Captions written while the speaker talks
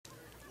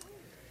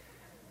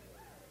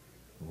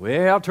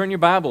Well, turn your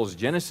Bibles,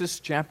 Genesis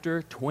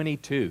chapter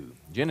 22.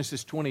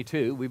 Genesis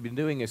 22, we've been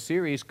doing a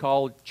series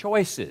called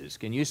Choices.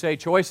 Can you say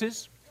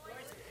choices?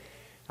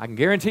 I can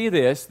guarantee you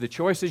this, the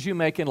choices you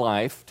make in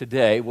life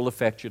today will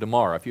affect you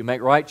tomorrow. If you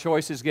make right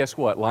choices, guess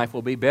what? Life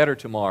will be better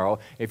tomorrow.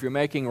 If you're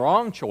making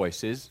wrong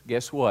choices,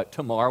 guess what?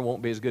 Tomorrow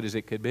won't be as good as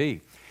it could be.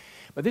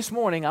 But this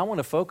morning, I want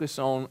to focus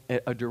on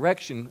a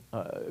direction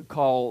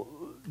called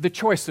the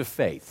choice of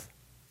faith.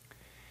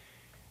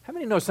 How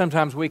many know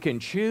sometimes we can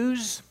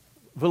choose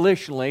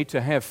volitionally to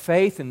have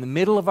faith in the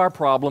middle of our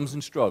problems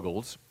and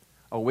struggles,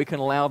 or we can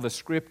allow the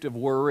script of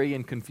worry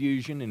and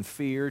confusion and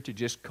fear to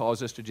just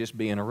cause us to just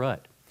be in a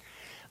rut?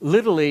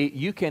 Literally,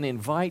 you can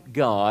invite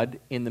God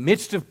in the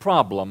midst of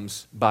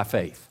problems by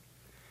faith.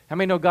 How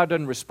many know God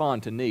doesn't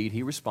respond to need,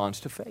 He responds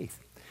to faith?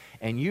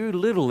 And you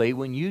literally,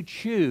 when you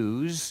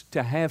choose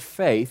to have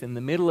faith in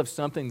the middle of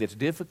something that's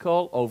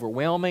difficult,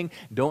 overwhelming,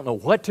 don't know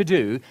what to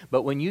do,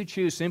 but when you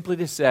choose simply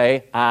to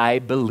say, I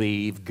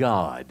believe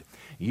God,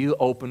 you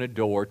open a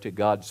door to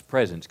God's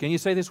presence. Can you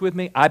say this with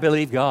me? I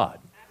believe God.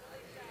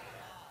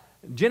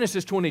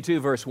 Genesis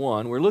 22, verse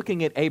 1, we're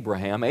looking at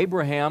Abraham.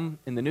 Abraham,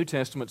 in the New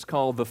Testament, is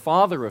called the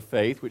father of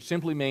faith, which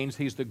simply means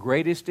he's the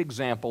greatest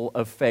example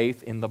of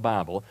faith in the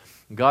Bible.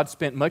 God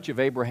spent much of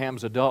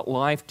Abraham's adult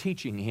life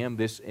teaching him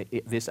this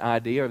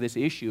idea or this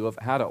issue of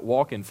how to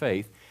walk in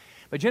faith.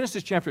 But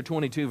Genesis chapter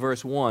 22,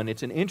 verse 1,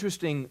 it's an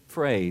interesting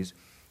phrase.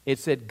 It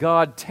said,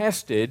 God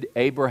tested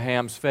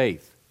Abraham's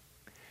faith.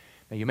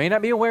 Now, you may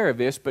not be aware of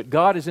this, but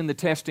God is in the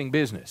testing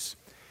business.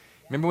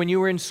 Remember when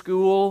you were in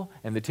school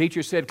and the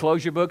teacher said,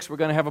 close your books, we're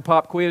going to have a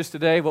pop quiz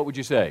today? What would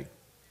you say?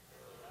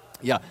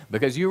 Yeah,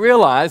 because you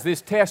realized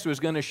this test was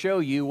going to show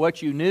you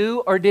what you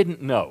knew or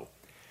didn't know.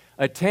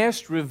 A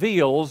test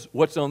reveals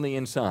what's on the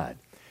inside.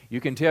 You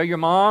can tell your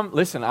mom,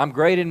 listen, I'm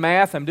great in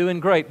math, I'm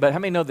doing great, but how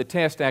many know the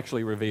test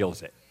actually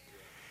reveals it?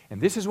 And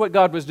this is what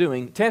God was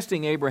doing,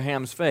 testing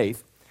Abraham's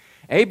faith.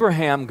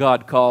 Abraham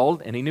God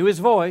called, and he knew his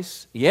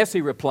voice. Yes,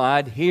 he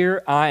replied,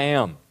 here I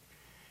am.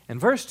 And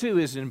verse 2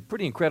 is a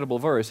pretty incredible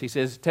verse. He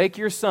says, take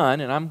your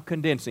son, and I'm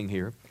condensing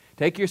here,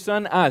 take your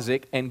son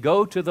Isaac and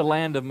go to the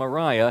land of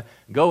Moriah,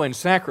 go and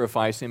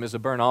sacrifice him as a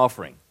burnt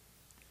offering.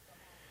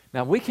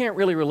 Now, we can't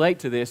really relate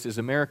to this as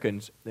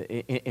Americans,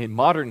 in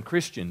modern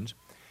Christians,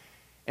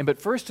 but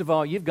first of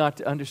all, you've got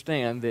to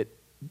understand that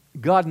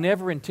God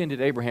never intended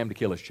Abraham to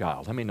kill his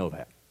child. How many know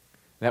that?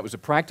 That was a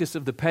practice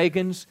of the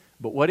pagans,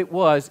 but what it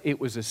was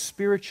a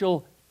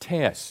spiritual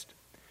test.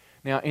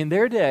 Now, in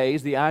their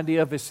days, the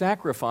idea of a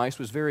sacrifice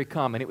was very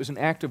common. It was an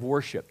act of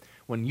worship.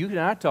 When you and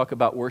I talk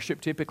about worship,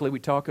 typically we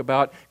talk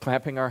about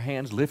clapping our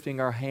hands, lifting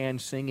our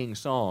hands, singing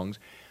songs.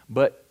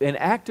 But an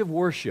act of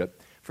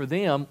worship for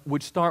them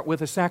would start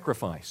with a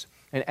sacrifice.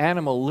 An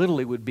animal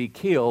literally would be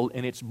killed,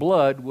 and its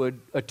blood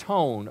would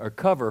atone or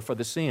cover for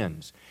the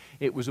sins.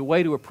 It was a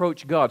way to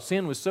approach God.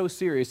 Sin was so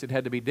serious it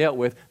had to be dealt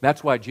with.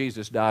 That's why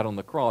Jesus died on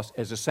the cross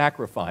as a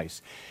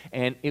sacrifice.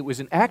 And it was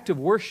an act of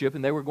worship,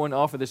 and they were going to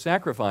offer the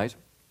sacrifice.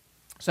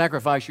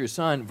 Sacrifice your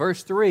son.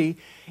 Verse 3,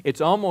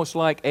 it's almost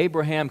like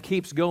Abraham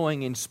keeps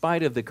going in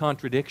spite of the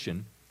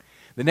contradiction.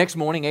 The next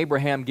morning,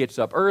 Abraham gets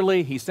up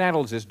early. He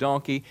saddles his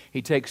donkey.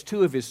 He takes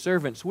 2 of his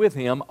servants with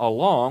him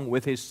along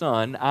with his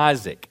son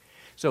Isaac.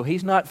 So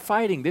he's not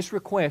fighting this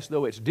request,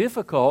 though it's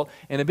difficult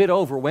and a bit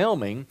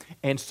overwhelming,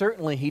 and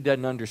certainly he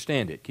doesn't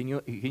understand it. Can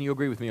you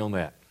agree with me on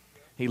that?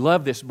 He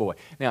loved this boy.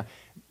 Now,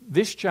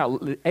 this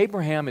child,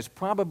 Abraham, is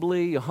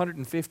probably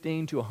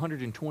 115 to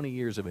 120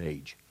 years of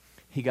age.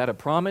 He got a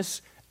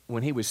promise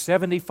when he was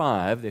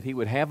 75 that he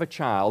would have a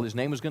child. His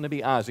name was going to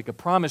be Isaac, a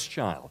promised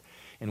child.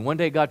 And one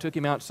day God took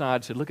him outside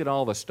and said, look at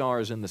all the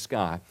stars in the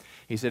sky.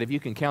 He said, if you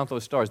can count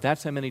those stars,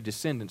 that's how many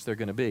descendants there are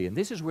going to be. And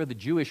this is where the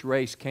Jewish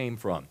race came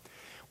from.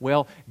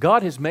 Well,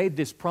 God has made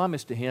this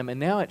promise to him, and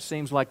now it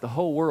seems like the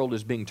whole world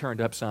is being turned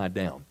upside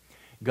down.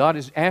 God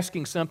is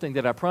asking something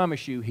that I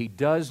promise you he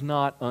does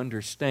not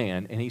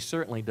understand, and he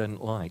certainly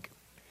doesn't like.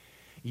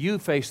 You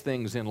face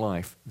things in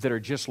life that are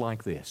just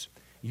like this.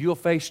 You'll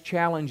face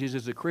challenges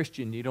as a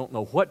Christian. You don't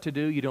know what to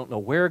do, you don't know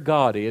where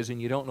God is,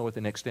 and you don't know what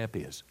the next step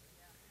is.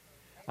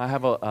 I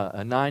have a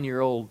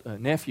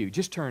 9-year-old nephew,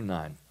 just turned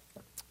 9,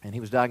 and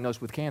he was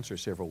diagnosed with cancer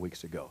several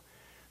weeks ago.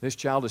 This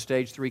child has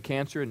stage 3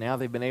 cancer, and now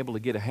they've been able to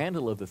get a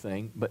handle of the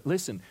thing. But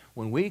listen,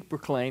 when we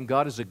proclaim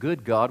God is a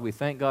good God, we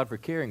thank God for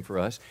caring for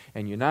us,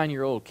 and your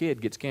 9-year-old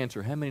kid gets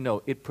cancer, how many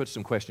know it puts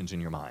some questions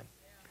in your mind?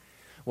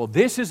 Well,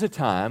 this is a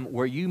time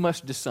where you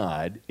must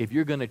decide if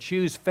you're going to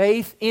choose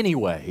faith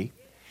anyway,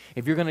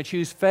 if you're going to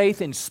choose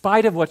faith in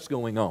spite of what's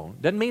going on.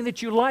 Doesn't mean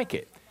that you like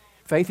it.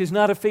 Faith is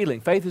not a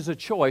feeling. Faith is a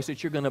choice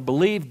that you're going to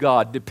believe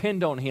God,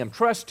 depend on Him,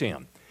 trust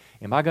Him.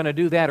 Am I going to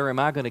do that, or am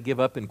I going to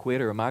give up and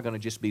quit, or am I going to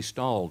just be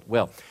stalled?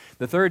 Well,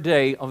 the third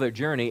day of their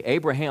journey,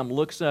 Abraham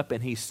looks up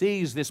and he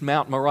sees this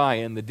Mount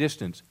Moriah in the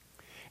distance.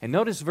 And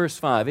notice verse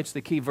 5. It's the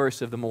key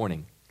verse of the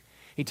morning.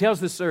 He tells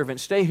the servant,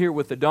 stay here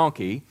with the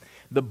donkey.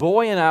 The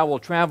boy and I will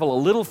travel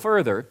a little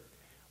further.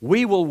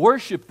 We will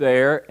worship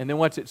there. And then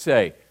what's it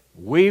say?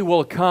 We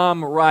will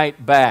come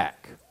right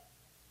back.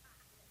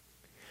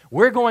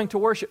 We're going to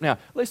worship. Now,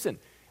 listen,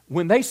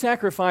 When they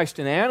sacrificed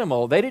an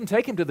animal, they didn't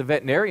take him to the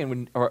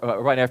veterinarian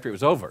right after it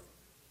was over.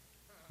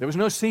 There was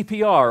no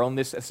CPR on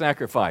this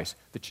sacrifice.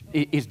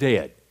 He's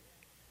dead.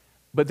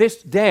 But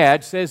this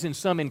dad says in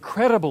some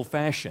incredible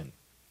fashion,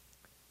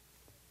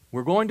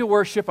 we're going to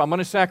worship, I'm going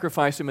to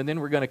sacrifice him, and then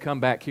we're going to come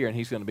back here and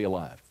he's going to be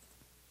alive.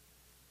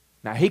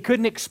 Now, he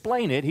couldn't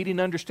explain it. He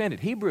didn't understand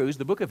it. Hebrews,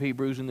 the book of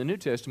Hebrews in the New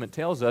Testament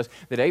tells us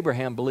that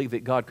Abraham believed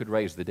that God could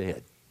raise the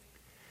dead.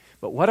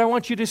 But what I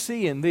want you to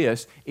see in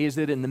this is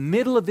that in the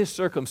middle of this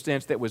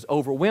circumstance that was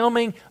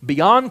overwhelming,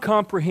 beyond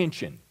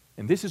comprehension,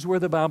 and this is where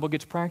the Bible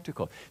gets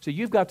practical. So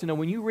you've got to know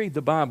when you read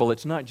the Bible,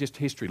 it's not just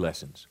history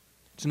lessons.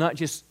 It's not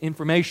just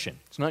information.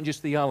 It's not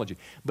just theology.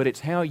 But it's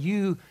how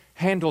you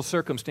handle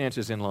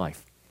circumstances in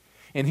life.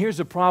 And here's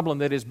a problem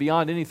that is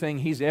beyond anything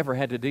he's ever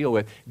had to deal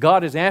with.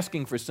 God is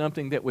asking for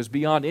something that was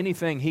beyond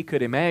anything he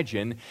could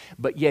imagine,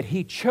 but yet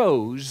he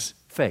chose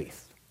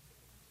faith.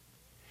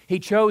 He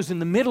chose in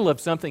the middle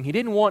of something he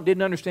didn't want,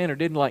 didn't understand, or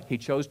didn't like. He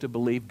chose to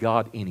believe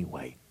God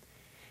anyway.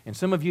 And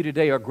some of you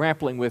today are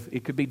grappling with,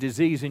 it could be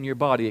disease in your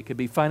body, it could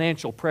be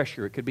financial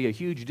pressure, it could be a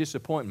huge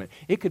disappointment,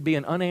 it could be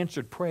an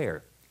unanswered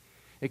prayer,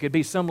 it could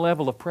be some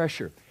level of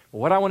pressure.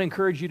 What I want to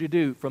encourage you to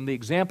do, from the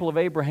example of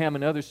Abraham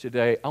and others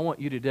today, I want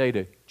you today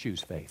to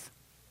choose faith.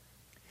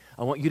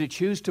 I want you to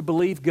choose to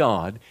believe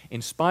God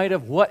in spite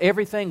of what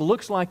everything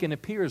looks like and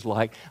appears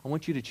like. I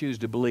want you to choose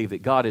to believe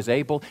that God is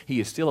able.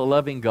 He is still a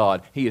loving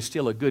God. He is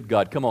still a good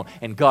God. Come on.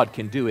 And God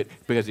can do it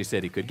because He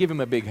said He could. Give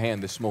Him a big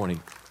hand this morning.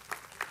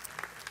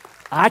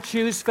 I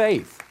choose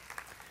faith.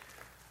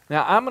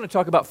 Now, I'm going to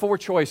talk about 4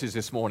 choices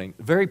this morning.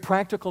 Very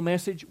practical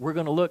message. We're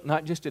going to look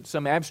not just at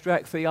some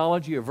abstract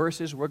theology or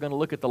verses. We're going to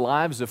look at the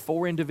lives of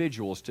 4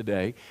 individuals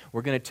today.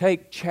 We're going to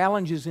take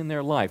challenges in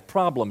their life,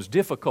 problems,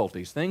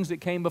 difficulties, things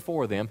that came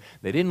before them.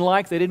 They didn't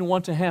like, they didn't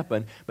want to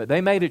happen, but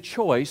they made a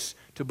choice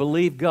to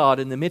believe God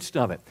in the midst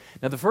of it.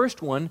 Now, the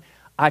first one,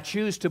 I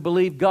choose to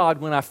believe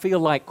God when I feel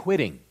like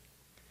quitting.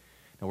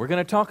 Now, we're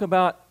going to talk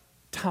about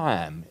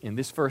time in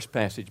this first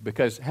passage,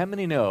 because how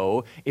many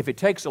know if it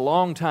takes a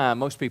long time,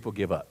 most people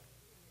give up?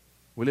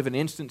 We live in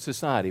an instant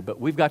society, but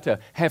we've got to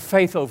have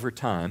faith over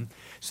time.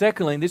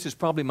 Secondly, and this is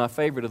probably my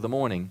favorite of the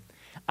morning,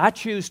 I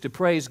choose to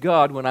praise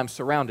God when I'm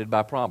surrounded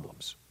by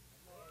problems.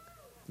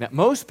 Now,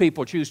 most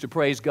people choose to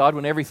praise God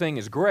when everything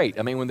is great.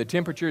 I mean, when the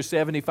temperature is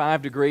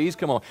 75 degrees,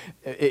 come on,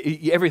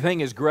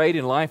 everything is great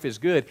and life is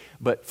good.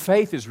 But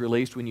faith is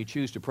released when you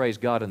choose to praise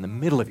God in the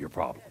middle of your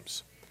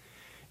problems.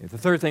 And the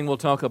third thing we'll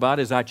talk about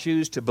is I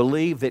choose to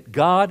believe that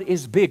God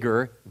is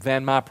bigger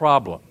than my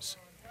problems.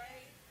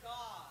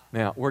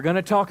 Now, we're going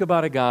to talk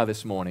about a guy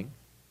this morning,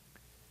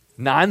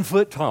 9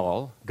 foot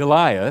tall,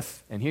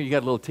 Goliath, and here you got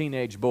a little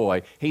teenage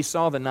boy. He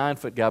saw the 9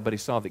 foot guy, but he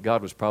saw that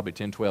God was probably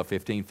 10, 12,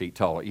 15 feet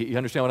taller. You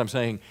understand what I'm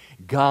saying?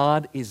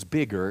 God is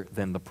bigger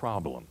than the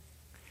problem.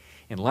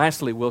 And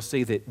lastly, we'll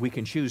see that we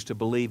can choose to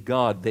believe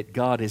God, that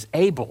God is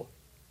able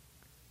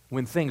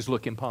when things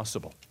look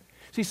impossible.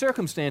 See,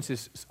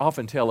 circumstances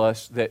often tell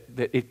us that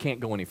it can't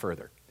go any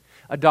further.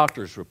 A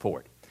doctor's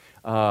report,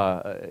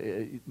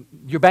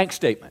 your bank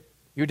statement,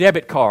 your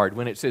debit card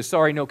when it says,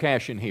 sorry, no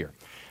cash in here.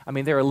 I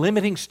mean, there are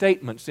limiting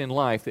statements in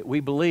life that we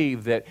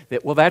believe that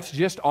well, that's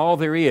just all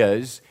there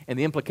is, and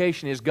the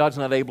implication is God's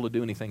not able to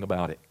do anything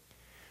about it.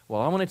 Well,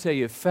 I want to tell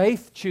you,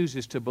 faith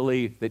chooses to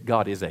believe that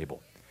God is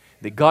able,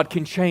 that God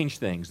can change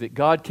things, that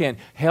God can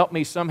help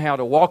me somehow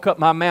to walk up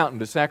my mountain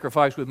to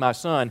sacrifice with my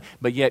son,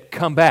 but yet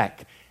come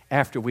back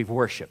after we've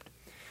worshiped.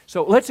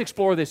 So let's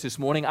explore this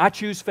morning. I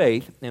choose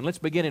faith, and let's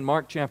begin in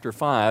Mark chapter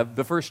 5,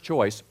 the first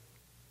choice.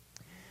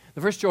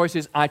 The first choice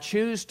is, I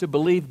choose to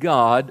believe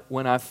God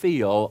when I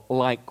feel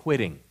like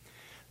quitting.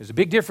 There's a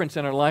big difference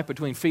in our life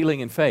between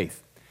feeling and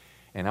faith.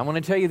 And I want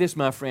to tell you this,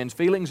 my friends,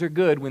 feelings are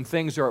good when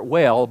things are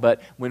well,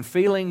 but when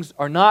feelings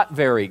are not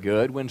very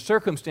good, when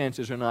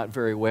circumstances are not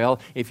very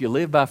well, if you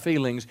live by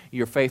feelings,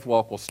 your faith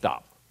walk will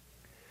stop.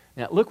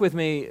 Now, look with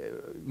me,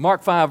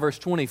 Mark 5, verse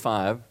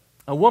 25.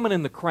 A woman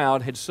in the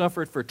crowd had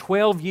suffered for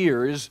 12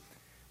 years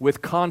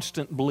with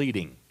constant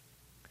bleeding.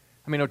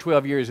 I mean,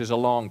 12 years is a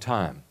long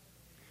time.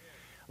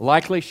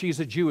 Likely she's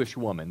a Jewish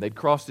woman.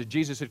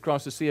 Jesus had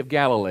crossed the Sea of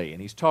Galilee,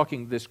 and He's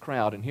talking to this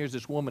crowd, and here's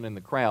this woman in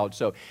the crowd.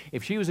 So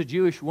if she was a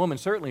Jewish woman,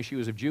 certainly she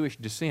was of Jewish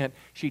descent.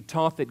 She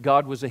taught that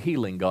God was a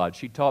healing God.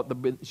 She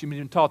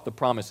even taught the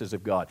promises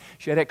of God.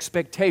 She had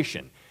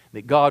expectation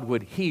that God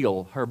would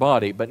heal her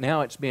body, but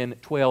now it's been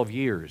 12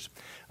 years.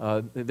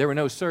 There were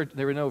no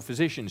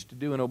physicians to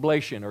do an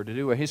ablation or to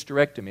do a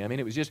hysterectomy. I mean,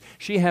 it was just,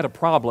 she had a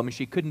problem, and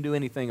she couldn't do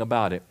anything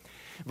about it.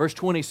 Verse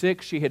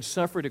 26, she had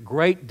suffered a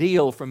great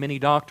deal from many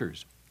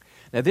doctors.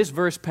 Now, this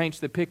verse paints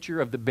the picture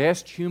of the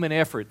best human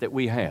effort that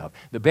we have,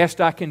 the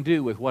best I can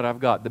do with what I've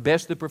got, the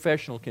best the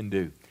professional can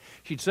do.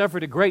 She'd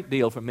suffered a great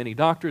deal from many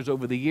doctors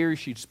over the years.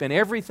 She'd spent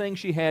everything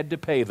she had to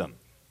pay them.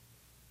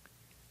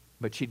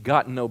 But she'd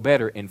gotten no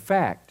better. In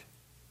fact,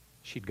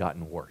 she'd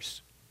gotten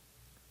worse.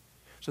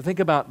 So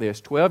think about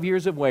this. 12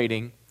 years of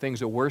waiting,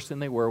 things are worse than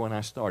they were when I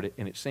started,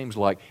 and it seems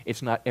like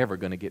it's not ever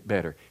going to get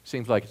better. It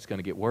seems like it's going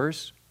to get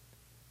worse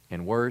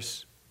and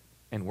worse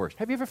and worse.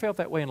 Have you ever felt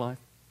that way in life?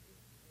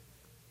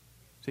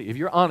 See, if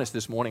you're honest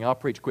this morning, I'll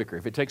preach quicker.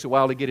 If it takes a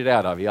while to get it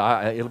out of you,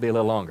 it'll be a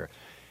little longer.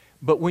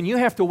 But when you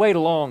have to wait a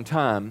long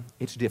time,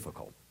 it's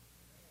difficult.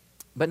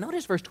 But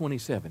notice verse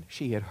 27.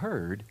 She had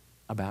heard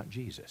about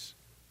Jesus.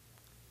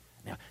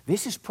 Now,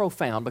 this is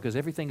profound because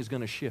everything is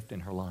going to shift in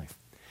her life.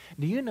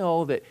 Do you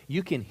know that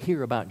you can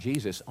hear about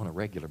Jesus on a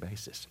regular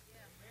basis?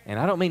 And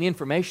I don't mean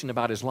information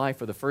about His life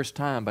for the first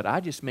time, but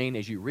I just mean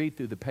as you read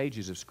through the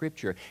pages of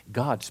Scripture,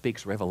 God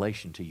speaks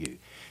revelation to you.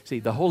 See,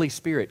 the Holy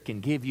Spirit can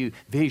give you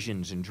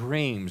visions and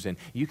dreams, and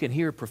you can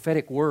hear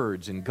prophetic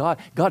words, and God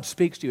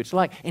speaks to you. It's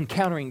like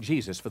encountering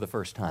Jesus for the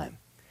first time.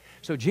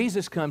 So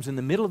Jesus comes in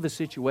the middle of the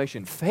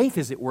situation. Faith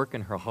is at work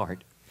in her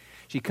heart.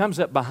 She comes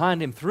up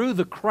behind Him through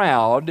the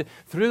crowd,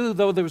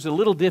 though there was a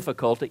little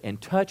difficulty, and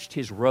touched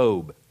His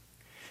robe.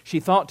 She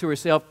thought to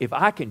herself, if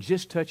I can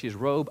just touch His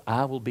robe,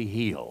 I will be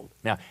healed.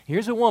 Now,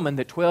 here's a woman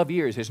that 12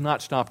 years has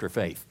not stopped her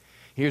faith.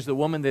 Here's the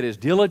woman that is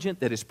diligent,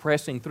 that is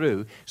pressing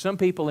through. Some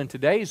people in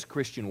today's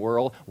Christian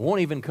world won't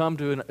even come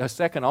to a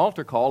second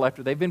altar call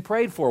after they've been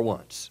prayed for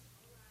once.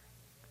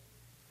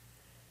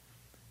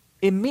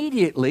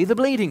 Immediately, the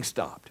bleeding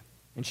stopped,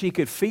 and she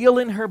could feel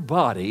in her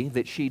body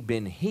that she'd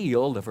been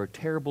healed of her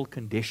terrible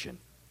condition.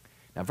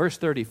 Now, verse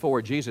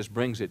 34, Jesus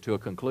brings it to a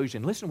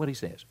conclusion. Listen to what He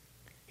says.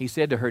 He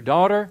said to her,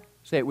 daughter,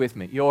 say it with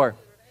me, your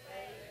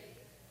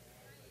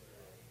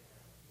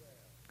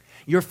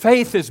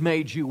faith has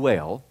made you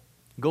well.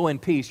 Go in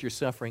peace, your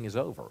suffering is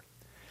over.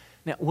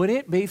 Now, would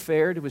it be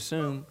fair to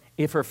assume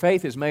if her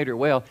faith has made her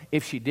well,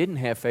 if she didn't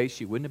have faith,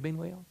 she wouldn't have been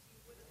well?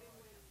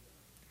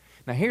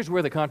 Now, here's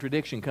where the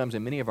contradiction comes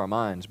in many of our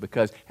minds,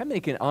 because how many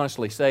can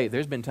honestly say,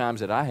 there's been times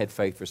that I had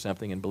faith for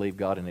something and believed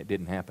God and it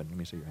didn't happen? Let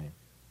me see your hand.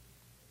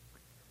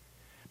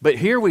 But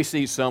here we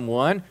see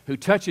someone who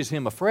touches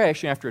Him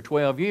afresh after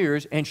 12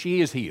 years, and she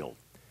is healed.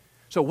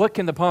 So what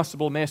can the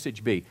possible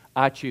message be?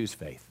 I choose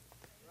faith.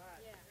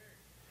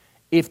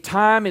 If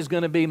time is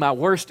going to be my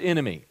worst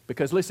enemy,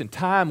 because listen,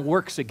 time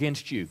works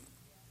against you.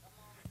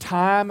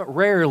 Time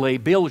rarely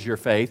builds your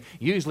faith.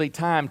 Usually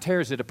time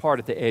tears it apart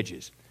at the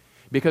edges.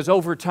 Because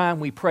over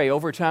time we pray,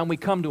 over time we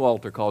come to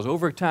altar calls,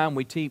 over time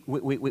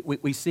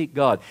we seek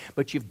God.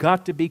 But you've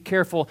got to be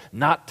careful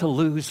not to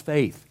lose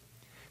faith.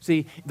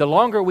 See, the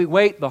longer we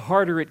wait, the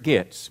harder it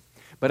gets.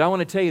 But I want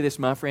to tell you this,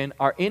 my friend,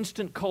 our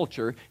instant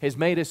culture has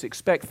made us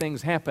expect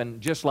things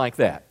happen just like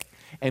that.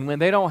 And when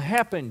they don't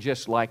happen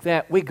just like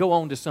that, we go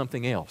on to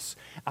something else.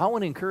 I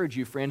want to encourage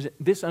you, friends,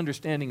 this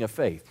understanding of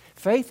faith.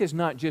 Faith is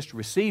not just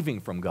receiving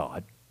from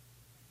God.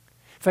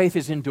 Faith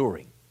is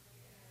enduring.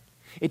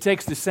 It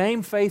takes the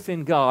same faith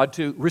in God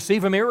to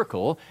receive a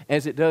miracle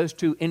as it does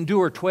to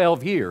endure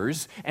 12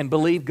 years and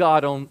believe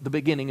God on the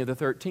beginning of the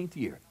 13th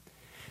year.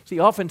 See,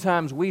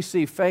 oftentimes we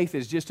see faith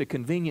as just a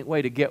convenient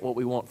way to get what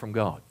we want from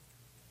God.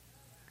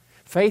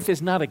 Faith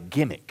is not a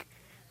gimmick.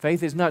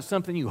 Faith is not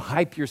something you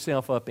hype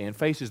yourself up in.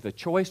 Faith is the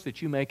choice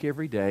that you make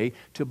every day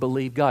to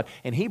believe God.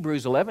 And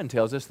Hebrews 11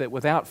 tells us that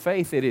without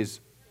faith it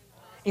is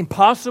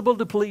impossible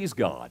to please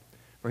God.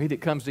 For he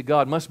that comes to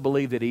God must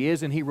believe that He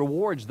is, and He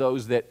rewards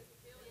those that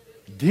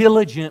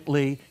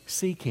diligently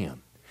seek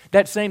Him.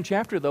 That same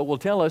chapter, though, will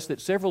tell us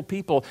that several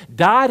people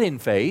died in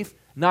faith,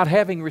 not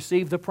having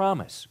received the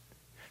promise.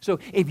 So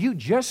if you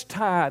just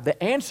tie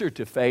the answer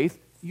to faith,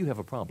 you have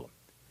a problem.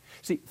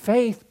 See,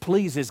 faith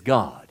pleases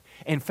God.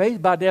 And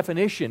faith, by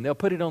definition, they'll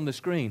put it on the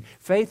screen,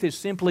 faith is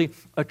simply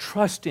a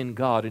trust in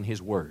God and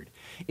His Word.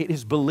 It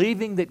is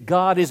believing that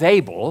God is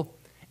able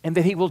and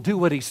that He will do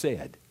what He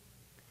said.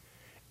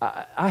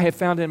 I have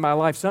found in my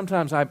life,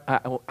 sometimes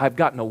I've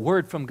gotten a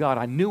word from God.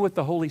 I knew what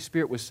the Holy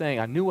Spirit was saying.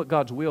 I knew what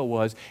God's will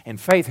was, and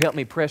faith helped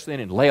me press in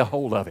and lay a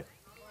hold of it.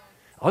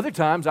 Other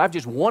times, I've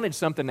just wanted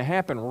something to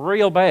happen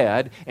real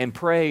bad and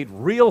prayed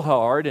real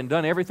hard and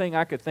done everything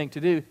I could think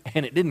to do,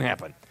 and it didn't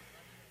happen.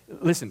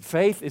 Listen,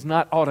 faith is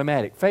not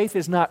automatic. Faith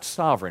is not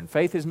sovereign.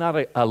 Faith is not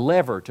a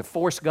lever to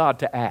force God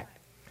to act.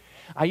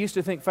 I used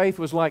to think faith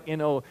was like,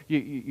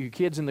 you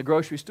kids in the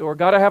grocery store,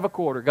 got to have a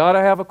quarter, got to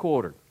have a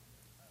quarter.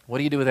 What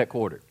do you do with that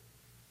quarter?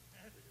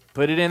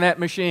 Put it in that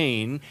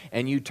machine,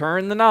 and you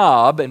turn the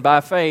knob, and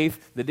by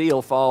faith, the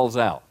deal falls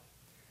out.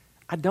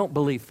 I don't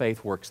believe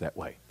faith works that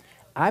way.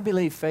 I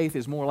believe faith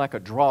is more like a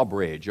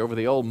drawbridge over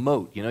the old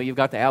moat. You've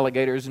got the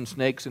alligators and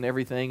snakes and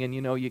everything,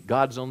 and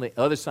God's on the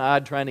other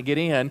side trying to get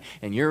in,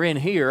 and you're in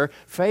here.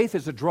 Faith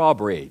is a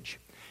drawbridge,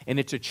 and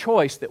it's a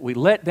choice that we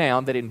let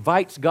down that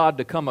invites God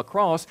to come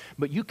across,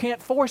 but you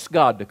can't force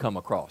God to come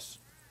across.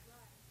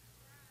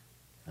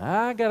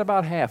 I got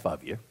about half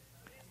of you.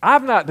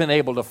 I've not been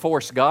able to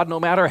force God no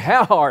matter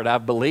how hard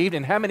I've believed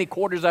and how many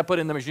quarters I put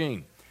in the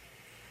machine.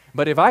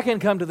 But if I can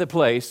come to the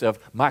place of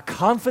my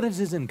confidence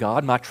is in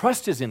God, my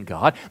trust is in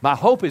God, my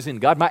hope is in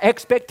God, my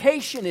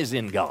expectation is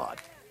in God,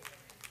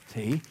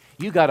 see,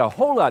 you got a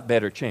whole lot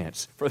better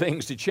chance for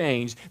things to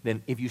change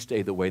than if you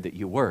stay the way that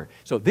you were.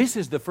 So this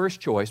is the first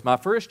choice. My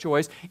first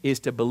choice is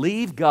to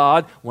believe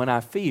God when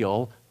I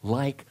feel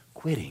like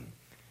quitting.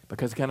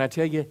 Because can I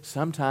tell you,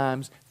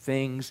 sometimes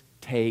things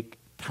take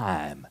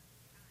time.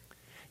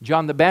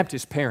 John the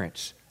Baptist's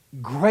parents,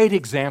 great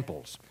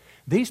examples.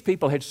 These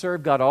people had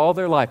served God all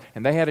their life,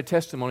 and they had a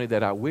testimony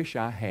that I wish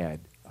I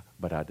had,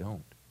 but I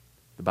don't.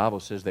 The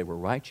Bible says they were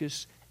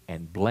righteous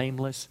and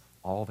blameless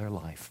all their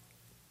life.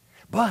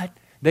 But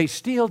they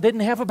still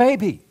didn't have a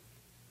baby.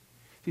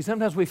 See,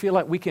 sometimes we feel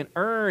like we can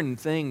earn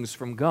things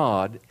from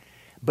God,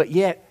 but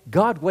yet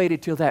God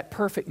waited till that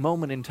perfect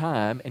moment in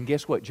time, and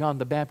guess what? John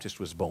the Baptist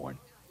was born.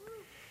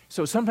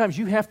 So sometimes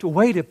you have to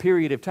wait a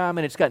period of time,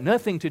 and it's got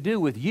nothing to do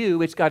with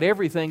you. It's got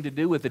everything to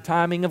do with the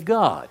timing of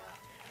God.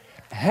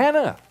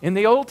 Hannah, in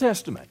the Old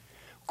Testament,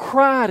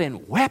 cried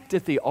and wept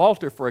at the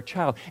altar for a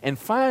child. And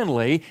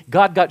finally,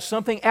 God got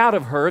something out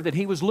of her that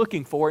He was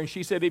looking for. And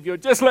she said, if you'll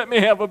just let me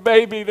have a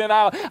baby, then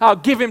I'll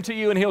give him to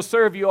you and he'll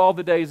serve you all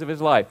the days of his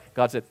life.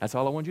 God said, that's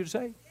all I want you to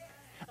say.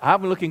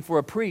 I'm looking for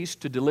a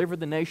priest to deliver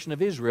the nation of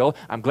Israel.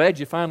 I'm glad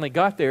you finally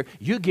got there.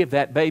 You give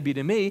that baby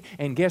to me,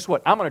 and guess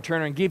what? I'm going to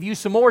turn and give you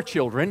some more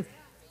children.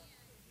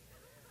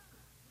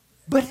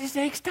 But it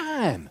takes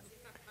time.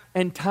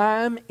 And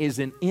time is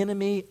an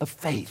enemy of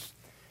faith.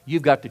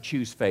 You've got to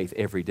choose faith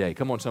every day.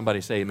 Come on,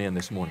 somebody say amen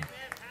this morning.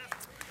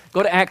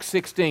 Go to Acts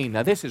 16.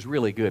 Now, this is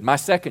really good. My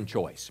second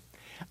choice.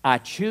 I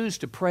choose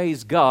to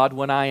praise God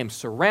when I am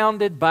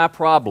surrounded by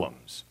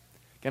problems.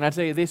 Can I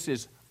tell you, this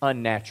is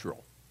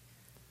unnatural.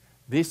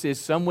 This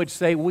is, some would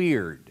say,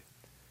 weird.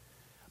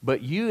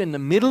 But you, in the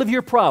middle of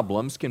your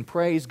problems, can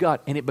praise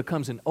God, and it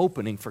becomes an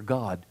opening for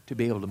God to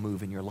be able to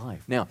move in your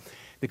life. Now,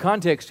 the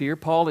context here,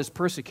 Paul is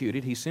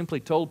persecuted. He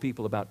simply told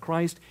people about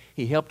Christ.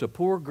 He helped a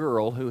poor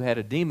girl who had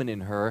a demon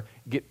in her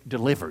get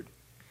delivered.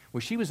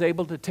 Well, she was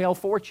able to tell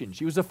fortunes.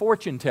 She was a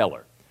fortune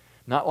teller.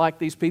 Not like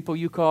these people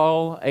you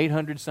call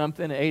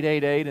 800-something,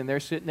 888, and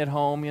they're sitting at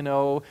home,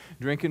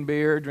 drinking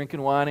beer,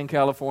 drinking wine in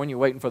California,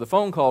 waiting for the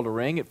phone call to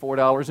ring at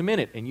 $4 a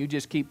minute, and you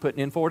just keep putting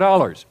in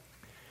 $4.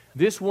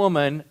 This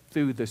woman,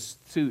 through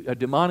a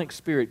demonic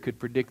spirit, could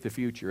predict the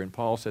future, and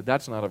Paul said,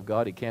 that's not of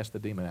God. He cast the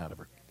demon out of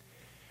her.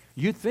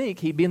 You'd think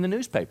he'd be in the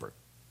newspaper.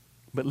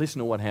 But listen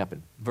to what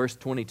happened. Verse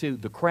 22,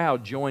 the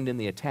crowd joined in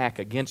the attack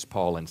against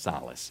Paul and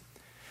Silas.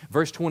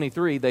 Verse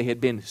 23, they had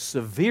been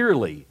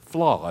severely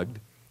flogged,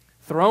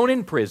 thrown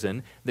in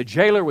prison. The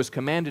jailer was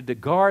commanded to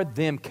guard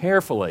them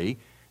carefully.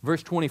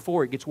 Verse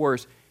 24, it gets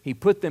worse. He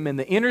put them in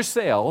the inner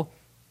cell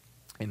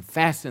and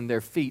fastened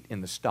their feet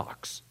in the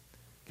stocks.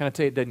 Can I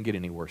tell you, it doesn't get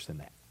any worse than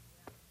that.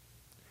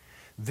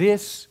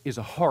 This is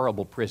a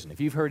horrible prison. If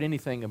you've heard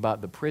anything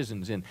about the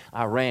prisons in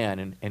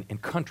Iran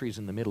and countries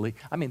in the Middle East,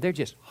 they're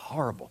just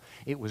horrible.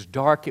 It was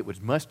dark. It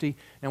was musty.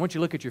 Now, I want you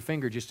to look at your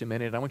finger just a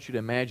minute. I want you to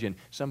imagine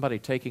somebody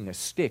taking a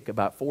stick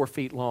about 4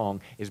 feet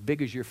long, as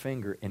big as your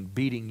finger, and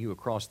beating you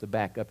across the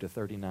back up to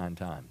 39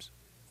 times.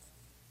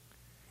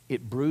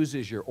 It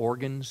bruises your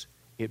organs.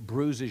 It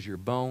bruises your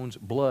bones.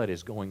 Blood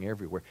is going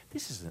everywhere.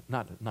 This is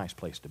not a nice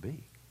place to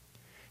be.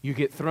 You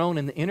get thrown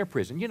in the inner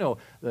prison.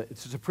 The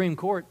Supreme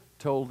Court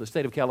told the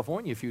state of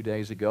California a few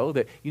days ago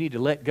that you need to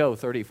let go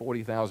 30,000,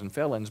 40,000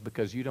 felons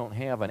because you don't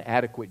have an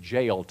adequate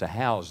jail to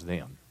house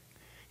them.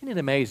 Isn't it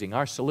amazing?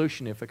 Our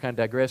solution, if I kind of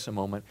digress a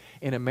moment,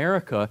 in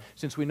America,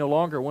 since we no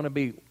longer want to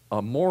be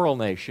a moral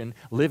nation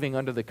living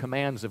under the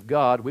commands of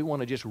God, we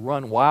want to just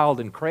run wild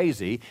and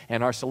crazy,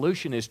 and our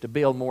solution is to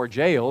build more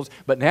jails,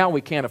 but now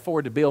we can't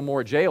afford to build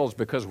more jails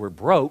because we're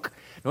broke.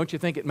 Don't you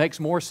think it makes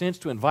more sense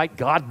to invite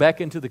God back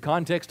into the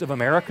context of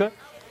America?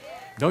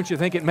 Don't you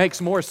think it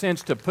makes more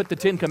sense to put the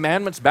 10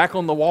 Commandments back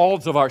on the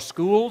walls of our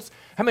schools?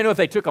 How many know if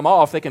they took them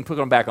off, they can put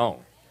them back on?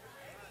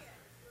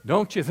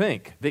 Don't you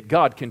think that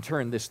God can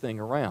turn this thing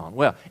around?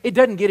 Well, it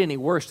doesn't get any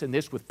worse than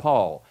this with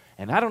Paul.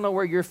 And I don't know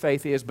where your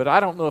faith is, but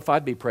I don't know if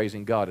I'd be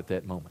praising God at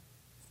that moment.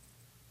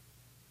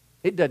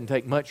 It doesn't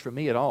take much for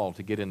me at all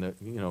to get in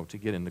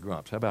the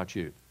grumps. How about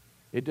you?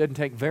 It doesn't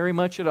take very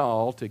much at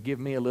all to give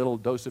me a little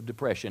dose of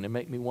depression and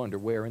make me wonder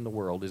where in the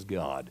world is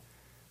God.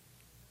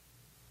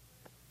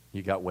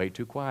 You got way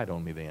too quiet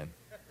on me then.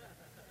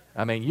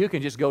 You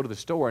can just go to the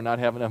store and not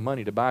have enough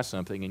money to buy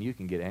something, and you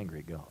can get angry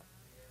at God.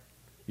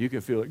 You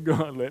can feel like,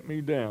 God let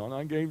me down.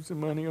 I gave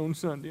some money on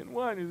Sunday, and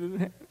why did it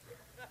happen?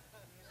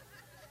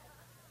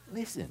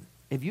 Listen,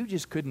 if you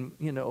just couldn't,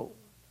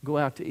 go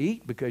out to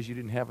eat because you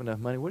didn't have enough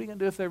money, what are you going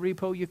to do if they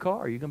repo your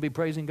car? Are you going to be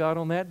praising God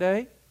on that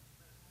day?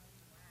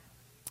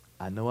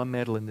 I know I'm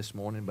meddling this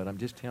morning, but I'm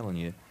just telling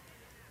you.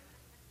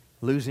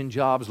 Losing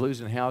jobs,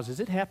 losing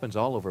houses, it happens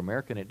all over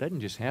America, and it doesn't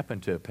just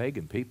happen to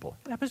pagan people.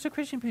 It happens to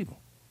Christian people.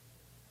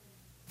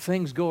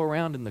 Things go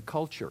around in the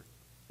culture.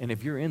 And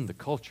if you're in the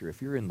culture,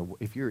 if you're in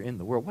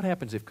the world, what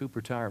happens if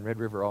Cooper Tire and Red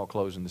River all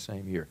close in the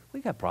same year?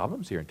 We got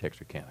problems here in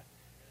Texarkana.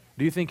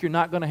 Do you think you're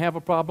not going to have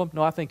a problem?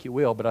 No, I think you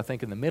will, but I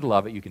think in the middle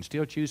of it, you can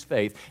still choose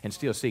faith and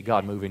still see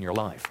God move in your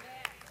life.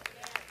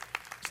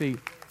 See,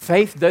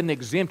 faith doesn't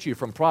exempt you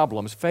from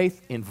problems.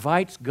 Faith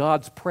invites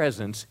God's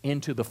presence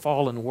into the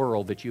fallen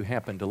world that you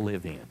happen to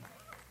live in.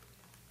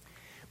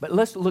 But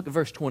let's look at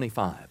verse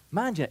 25.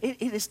 Mind you,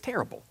 it is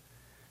terrible.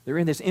 They're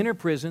in this inner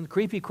prison,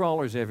 creepy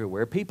crawlers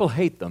everywhere. People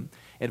hate them.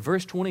 At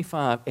verse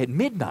 25, at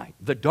midnight,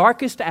 the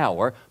darkest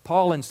hour,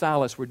 Paul and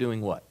Silas were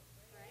doing what?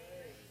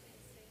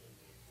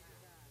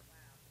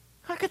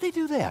 How could they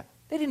do that?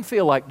 They didn't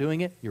feel like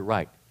doing it. You're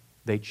right.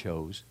 They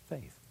chose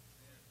faith.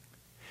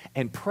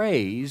 And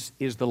praise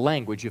is the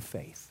language of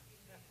faith.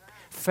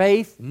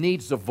 Faith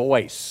needs a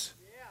voice.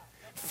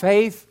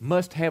 Faith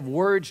must have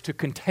words to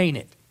contain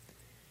it.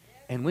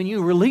 And when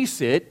you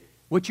release it,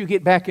 what you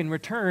get back in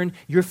return,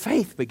 your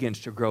faith begins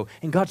to grow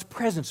and God's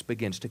presence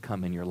begins to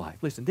come in your life.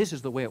 Listen, this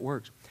is the way it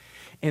works.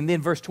 And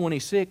then verse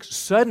 26,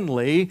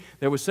 suddenly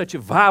there was such a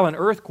violent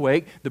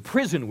earthquake, the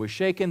prison was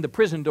shaken, the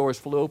prison doors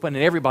flew open,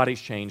 and everybody's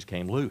chains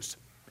came loose.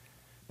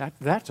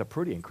 That's a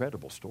pretty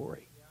incredible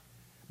story.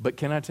 But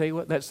can I tell you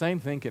what? That same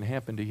thing can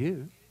happen to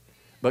you.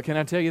 But can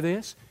I tell you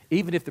this?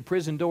 Even if the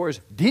prison doors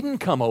didn't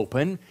come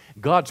open,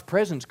 God's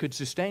presence could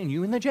sustain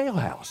you in the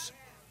jailhouse.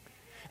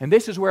 And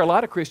this is where a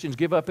lot of Christians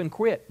give up and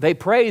quit. They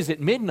praise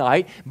at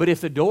midnight, but if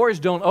the doors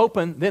don't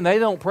open, then they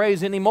don't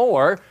praise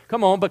anymore.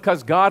 Come on,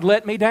 because God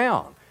let me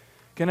down.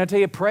 Can I tell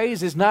you,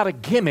 praise is not a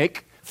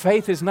gimmick.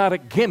 Faith is not a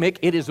gimmick.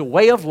 It is a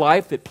way of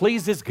life that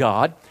pleases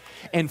God.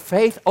 And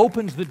faith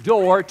opens the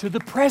door to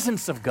the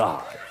presence of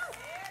God.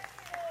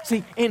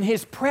 See, in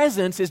His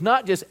presence is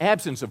not just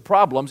absence of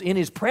problems. In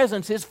His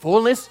presence is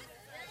fullness.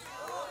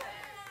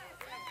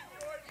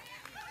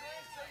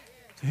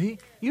 See,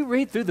 you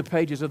read through the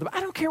pages of the Bible.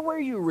 I don't care where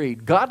you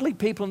read. Godly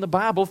people in the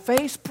Bible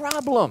face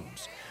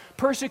problems,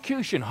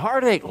 persecution,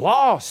 heartache,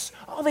 loss,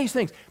 all these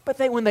things. But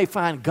when they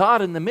find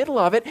God in the middle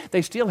of it,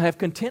 they still have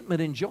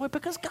contentment and joy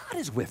because God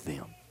is with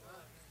them.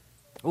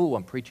 Oh,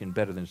 I'm preaching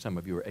better than some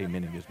of you are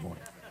amening this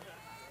morning.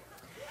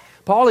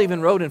 Paul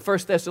even wrote in 1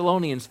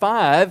 Thessalonians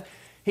 5,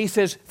 he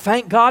says,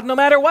 thank God no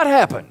matter what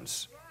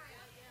happens.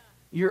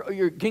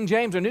 Your King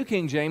James or New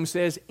King James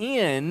says,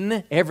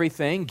 in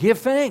everything give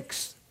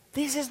thanks.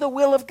 This is the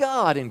will of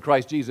God in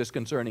Christ Jesus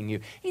concerning you.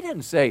 He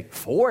doesn't say,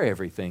 for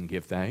everything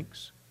give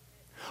thanks.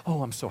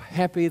 Oh, I'm so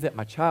happy that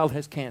my child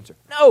has cancer.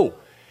 No,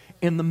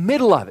 in the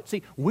middle of it.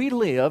 See, we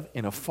live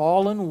in a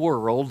fallen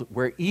world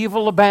where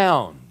evil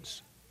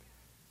abounds,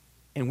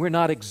 and we're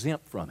not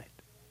exempt from it.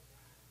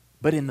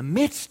 But in the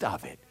midst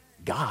of it,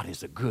 God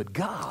is a good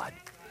God.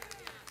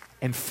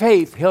 And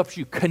faith helps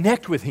you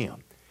connect with Him.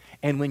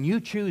 And when you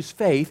choose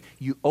faith,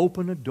 you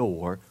open a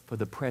door for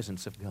the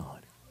presence of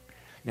God.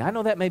 Now, I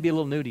know that may be a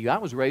little new to you. I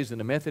was raised in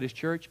a Methodist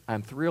church.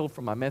 I'm thrilled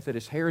for my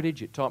Methodist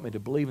heritage. It taught me to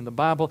believe in the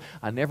Bible.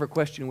 I never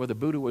questioned whether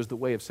Buddha was the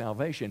way of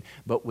salvation,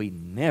 but we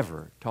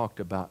never talked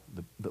about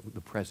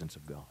the presence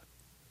of God.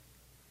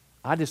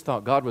 I just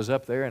thought God was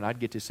up there and I'd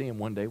get to see Him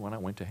one day when I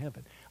went to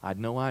heaven. I had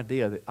no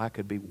idea that I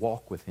could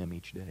walk with Him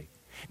each day.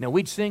 Now,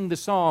 we'd sing the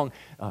song,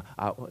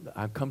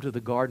 I come to the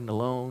garden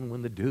alone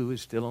when the dew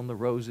is still on the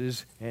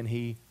roses, and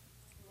He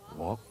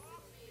walked.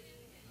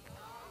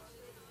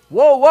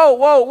 Whoa, whoa,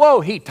 whoa,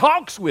 whoa, He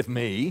talks with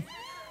me.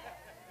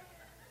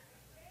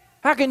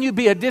 How can you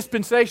be a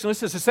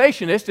dispensationalist, a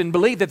cessationist, and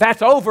believe that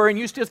that's over and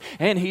you still,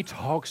 and He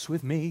talks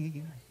with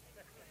me.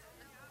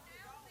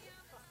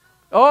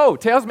 Oh,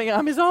 tells me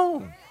I'm His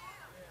own.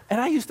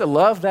 And I used to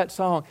love that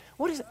song.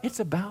 What is it? It's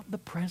about the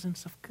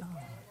presence of God.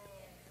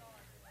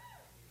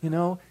 You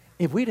know,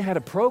 if we'd had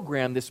a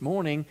program this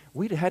morning,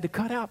 we'd have had to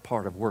cut out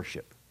part of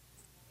worship.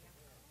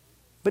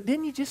 But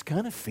didn't you just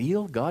kind of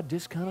feel God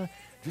just kind of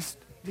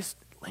just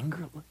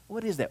linger?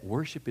 What is that?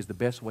 Worship is the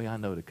best way I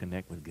know to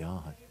connect with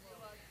God.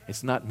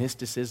 It's not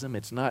mysticism.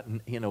 It's not,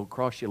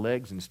 cross your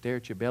legs and stare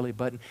at your belly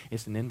button.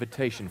 It's an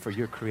invitation for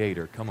your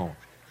Creator, come on,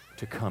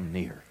 to come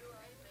near.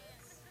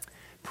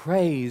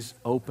 Praise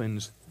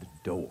opens the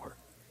door.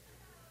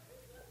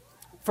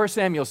 1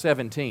 Samuel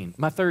 17,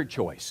 my third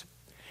choice.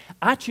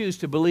 I choose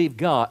to believe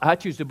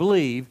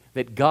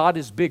that God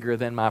is bigger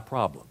than my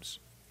problems.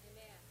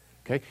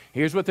 Okay?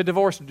 Here's what the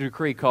divorce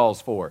decree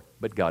calls for,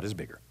 but God is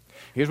bigger.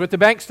 Here's what the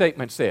bank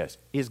statement says.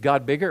 Is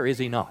God bigger or is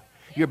He not?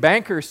 Your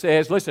banker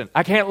says, listen,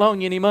 I can't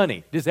loan you any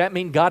money. Does that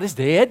mean God is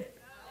dead?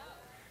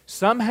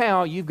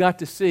 Somehow you've got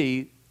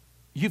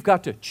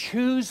to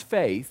choose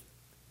faith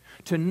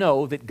to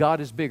know that God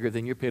is bigger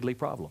than your piddly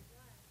problem.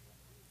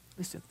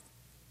 Listen,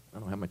 I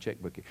don't have my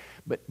checkbook here,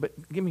 but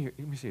let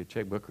me see a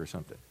checkbook or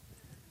something.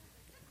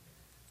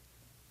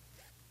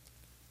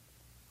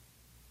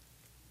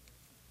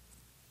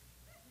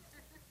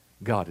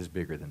 God is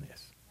bigger than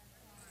this.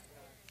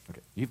 Okay,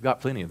 you've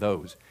got plenty of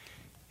those.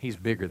 He's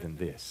bigger than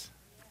this.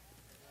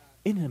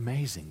 Isn't it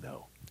amazing,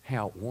 though,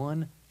 how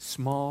one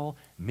small,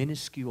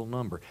 minuscule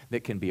number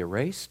that can be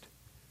erased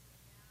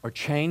or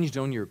changed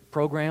on your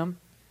program,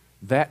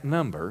 that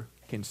number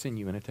can send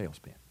you in a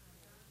tailspin.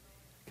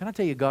 Can I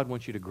tell you, God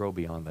wants you to grow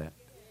beyond that?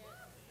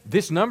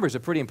 This number is a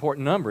pretty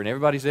important number, and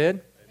everybody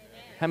said?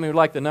 How many would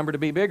like the number to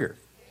be bigger?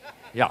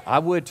 Yeah, I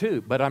would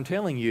too, but I'm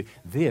telling you,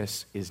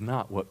 this is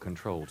not what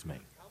controls me.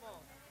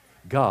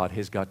 God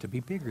has got to be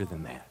bigger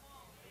than that.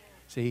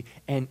 See,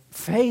 and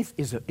faith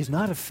is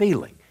not a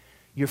feeling.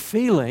 Your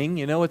feeling,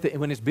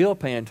 when it's bill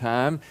paying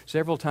time,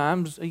 several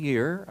times a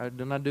year,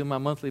 when I do my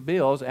monthly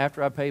bills,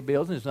 after I pay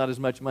bills and it's not as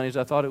much money as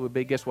I thought it would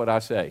be, guess what I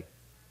say?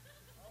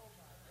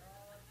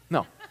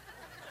 No.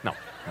 I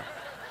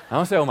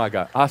don't say, oh my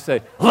God. I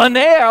say,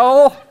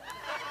 Linnell!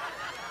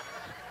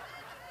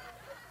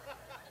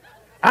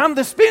 I'm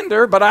the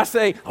spender, but I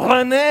say,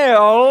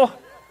 Linnell!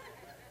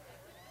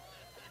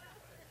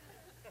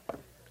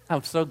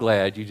 I'm so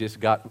glad you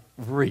just got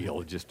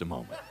real just a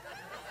moment.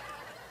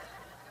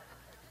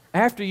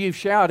 After you've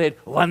shouted,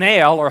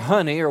 Linnell or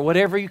honey or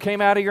whatever you came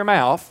out of your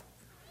mouth,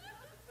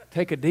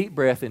 take a deep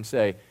breath and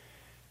say,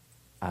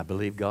 I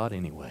believe God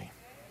anyway.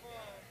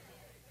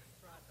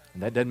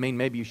 And that doesn't mean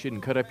maybe you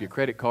shouldn't cut up your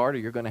credit card or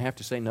you're going to have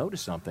to say no to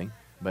something,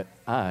 but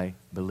I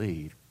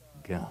believe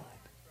God.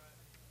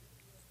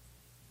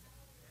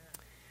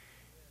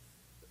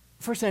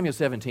 1 Samuel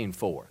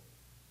 17:4.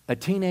 A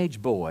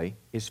teenage boy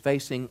is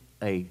facing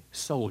a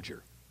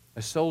soldier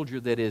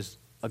that is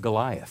a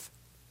Goliath,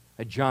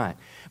 a giant.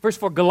 Verse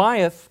 4,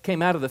 Goliath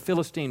came out of the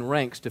Philistine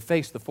ranks to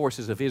face the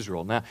forces of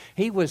Israel. Now,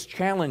 he was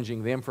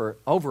challenging them for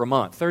over a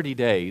month, 30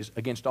 days,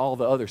 against all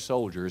the other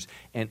soldiers,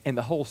 and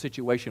the whole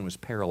situation was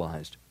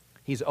paralyzed.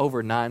 He's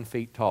over 9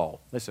 feet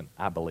tall. Listen,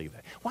 I believe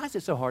that. Why is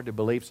it so hard to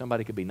believe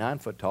somebody could be 9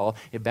 foot tall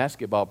if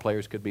basketball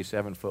players could be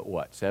 7 foot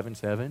what?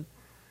 7'7"?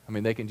 I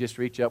mean, they can just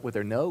reach up with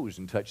their nose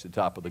and touch the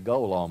top of the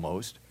goal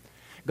almost.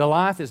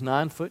 Goliath is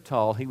 9 foot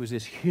tall. He was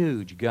this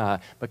huge guy.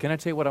 But can I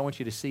tell you what I want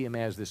you to see him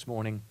as this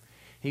morning?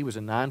 He was a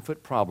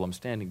 9-foot problem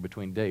standing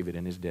between David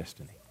and his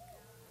destiny.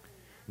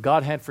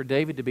 God had for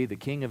David to be the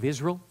king of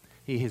Israel.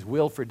 His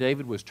will for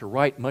David was to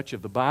write much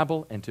of the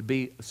Bible and to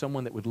be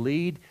someone that would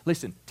lead.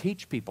 Listen,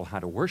 teach people how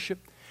to worship.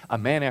 A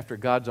man after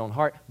God's own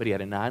heart, but he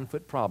had a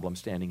 9-foot problem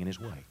standing in his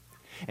way.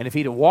 And if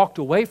he'd have walked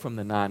away from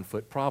the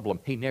 9-foot problem,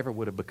 he never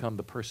would have become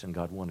the person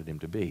God wanted him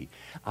to be.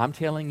 I'm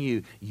telling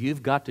you,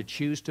 you've got to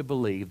choose to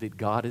believe that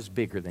God is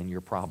bigger than your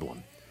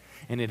problem.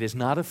 And it is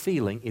not a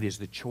feeling, it is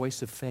the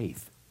choice of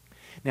faith.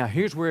 Now,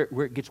 here's where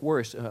it gets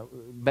worse.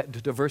 Back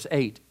to verse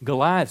 8.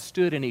 Goliath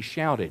stood and he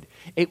shouted,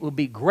 "It would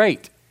be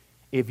great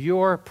if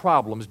your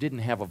problems didn't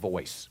have a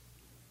voice."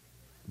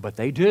 But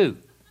they do.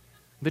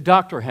 The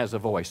doctor has a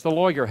voice. The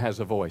lawyer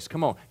has a voice.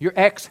 Come on. Your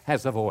ex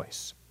has a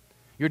voice.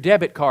 Your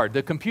debit card,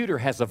 the computer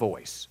has a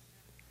voice.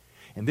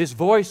 And this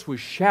voice was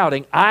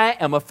shouting, "I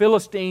am a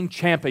Philistine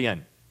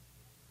champion."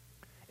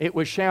 It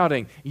was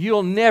shouting,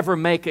 "You'll never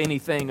make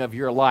anything of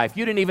your life.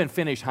 You didn't even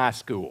finish high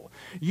school.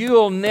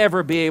 You'll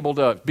never be able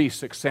to be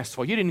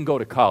successful. You didn't go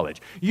to college.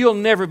 You'll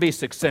never be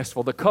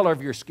successful. The color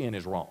of your skin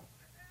is wrong."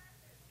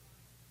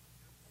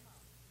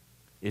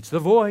 It's the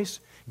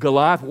voice.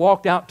 Goliath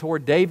walked out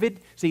toward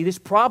David. See, this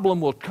problem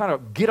will kind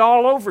of get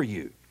all over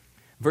you.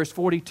 Verse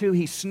 42,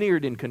 he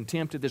sneered in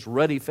contempt at this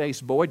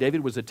ruddy-faced boy.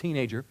 David was a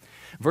teenager.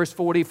 Verse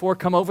 44,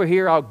 "Come over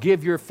here, I'll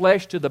give your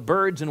flesh to the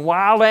birds and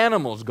wild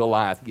animals,"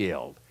 Goliath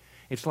yelled.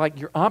 It's like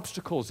your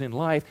obstacles in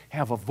life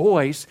have a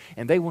voice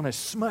and they want to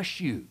smush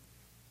you.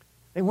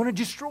 They want to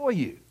destroy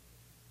you.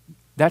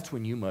 That's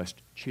when you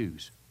must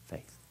choose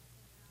faith.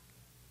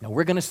 Now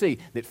we're going to see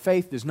that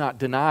faith does not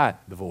deny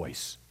the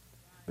voice,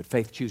 but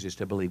faith chooses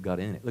to believe God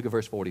in it. Look at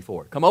verse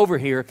 44. "Come over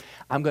here."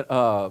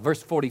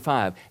 Verse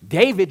 45.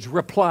 David's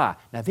reply.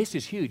 Now this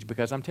is huge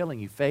because I'm telling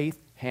you,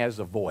 faith has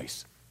a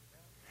voice.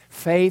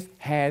 Faith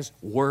has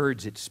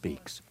words it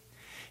speaks.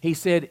 He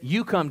said,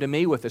 "You come to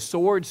me with a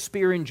sword,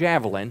 spear, and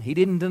javelin." He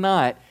didn't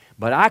deny it.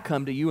 "But I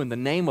come to you in the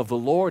name of the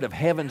Lord of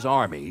heaven's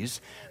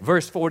armies."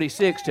 Verse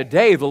 46,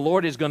 "Today the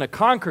Lord is going to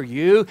conquer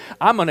you.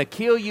 I'm going to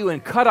kill you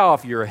and cut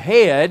off your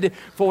head."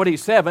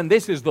 47,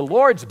 "This is the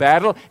Lord's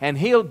battle, and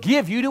He'll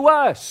give you to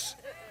us."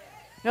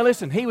 Now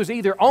listen, he was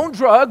either on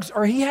drugs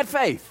or he had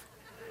faith.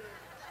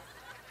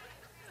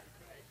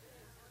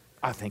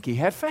 I think he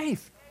had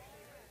faith.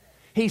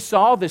 He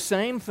saw the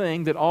same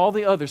thing that all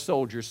the other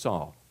soldiers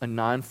saw, a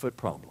 9-foot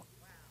problem.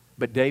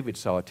 But David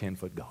saw a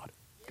 10-foot God.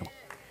 Come on.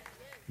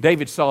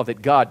 David saw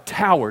that God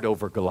towered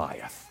over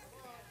Goliath.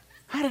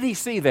 How did he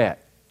see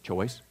that?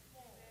 Choice.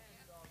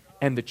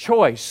 And the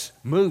choice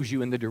moves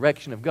you in the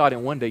direction of God,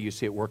 and one day you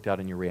see it worked out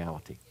in your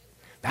reality.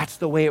 That's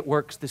the way it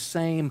works, the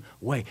same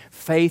way.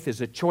 Faith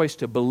is a choice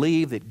to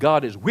believe that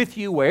God is with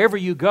you wherever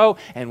you go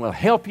and will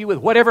help you with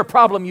whatever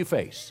problem you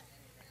face.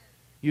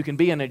 You can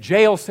be in a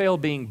jail cell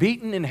being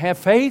beaten and have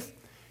faith.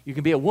 You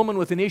can be a woman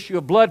with an issue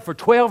of blood for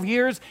 12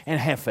 years and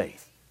have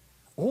faith.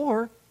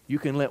 Or you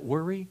can let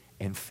worry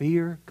and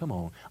fear, come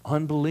on,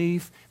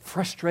 unbelief,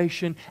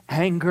 frustration,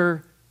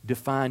 anger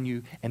define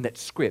you, and that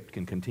script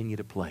can continue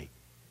to play.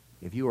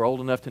 If you are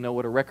old enough to know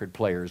what a record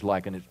player is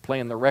like and it's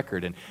playing the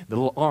record and the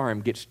little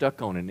arm gets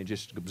stuck on it and it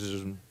just goes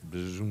bzzz,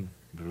 bzzz,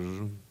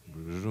 bzzz,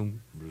 bzzz,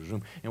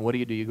 bzzz. And what do?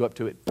 You go up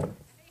to it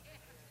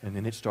and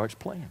then it starts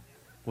playing.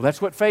 Well,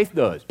 that's what faith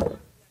does.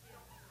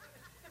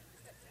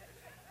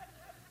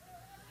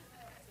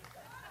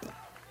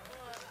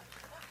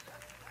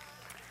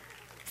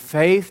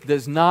 Faith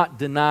does not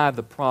deny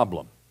the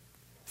problem.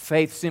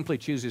 Faith simply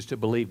chooses to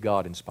believe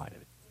God in spite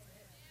of it.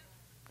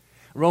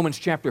 Romans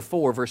chapter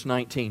 4, verse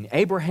 19.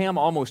 "Abraham,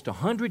 almost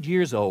 100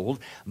 years old,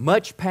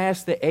 much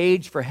past the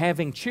age for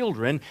having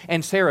children,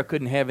 and Sarah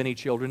couldn't have any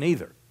children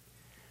either."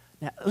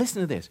 Now,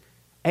 listen to this.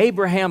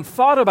 Abraham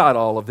thought about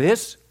all of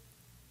this,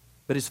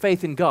 but his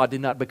faith in God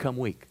did not become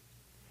weak.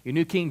 Your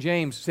New King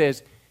James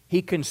says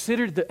he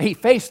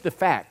faced the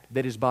fact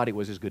that his body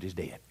was as good as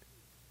dead.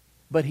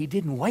 But he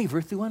didn't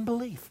waver through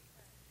unbelief.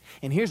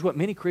 And here's what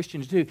many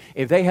Christians do.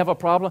 If they have a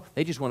problem,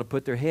 they just want to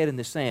put their head in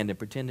the sand and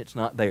pretend it's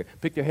not there.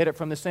 Pick their head up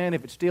from the sand.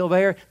 If it's still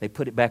there, they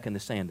put it back in the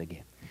sand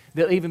again.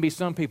 There'll even be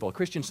some people,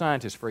 Christian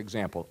scientists, for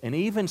example, and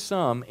even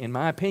some, in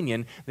my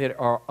opinion, that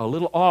are a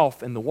little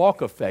off in the walk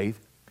of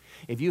faith.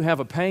 If you have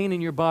a pain in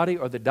your body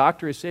or the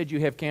doctor has said you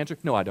have cancer,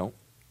 no, I don't.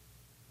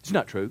 It's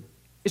not true.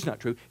 It's not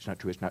true. It's not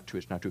true. It's not true.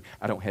 It's not true.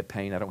 I don't have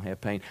pain. I don't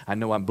have pain. I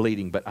know I'm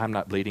bleeding, but I'm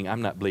not bleeding.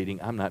 I'm not bleeding.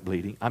 I'm not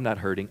bleeding. I'm not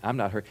hurting. I'm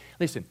not hurt.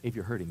 Listen, if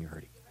you're hurting, you're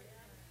hurting.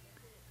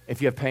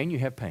 If you have pain, you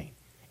have pain.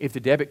 If the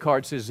debit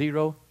card says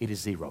 0, it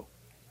is 0.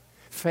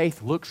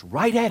 Faith looks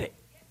right at it.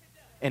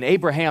 And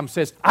Abraham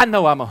says, I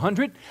know I'm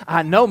 100.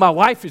 I know my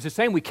wife is the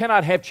same. We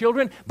cannot have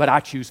children, but I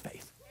choose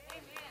faith.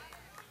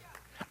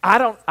 I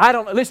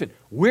don't, listen,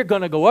 we're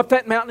going to go up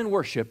that mountain and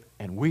worship,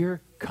 and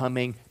we're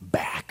coming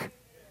back.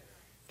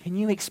 Can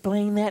you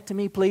explain that to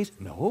me, please?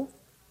 No.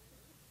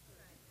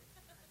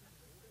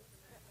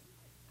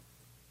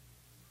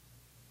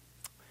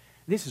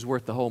 This is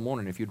worth the whole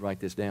morning if you'd write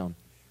this down.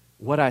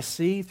 What I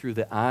see through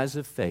the eyes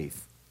of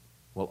faith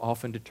will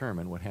often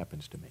determine what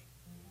happens to me.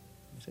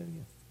 Let me say it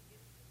again.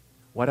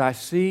 What I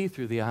see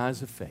through the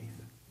eyes of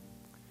faith.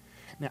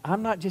 Now,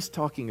 I'm not just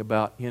talking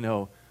about,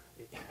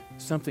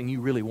 something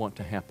you really want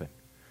to happen.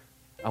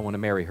 I want to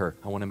marry her.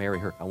 I want to marry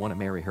her. I want to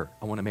marry her.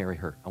 I want to marry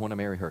her. I want to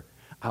marry her.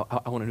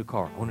 I want a new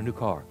car. I want a new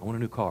car. I want a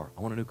new car.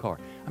 I want a new car.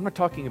 I'm not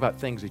talking about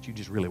things that you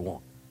just really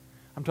want.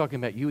 I'm talking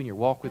about you and your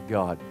walk with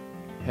God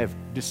have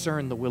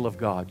discerned the will of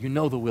God. You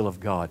know the will of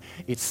God.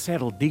 It's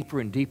settled deeper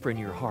and deeper in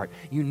your heart.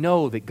 You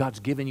know that God's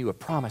given you a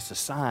promise, a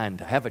sign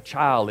to have a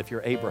child if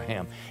you're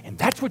Abraham. And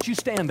that's what you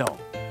stand on.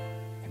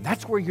 And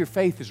that's where your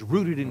faith is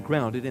rooted and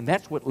grounded, and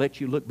that's what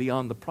lets you look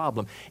beyond the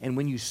problem. And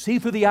when you see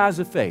through the eyes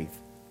of faith,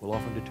 will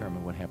often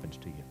determine what happens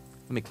to you.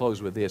 Let me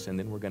close with this, and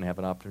then we're going to have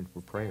an opportunity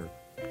for prayer.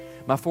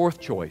 My fourth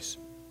choice,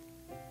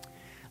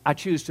 I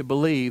choose to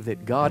believe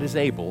that God is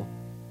able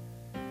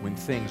when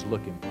things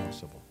look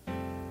impossible.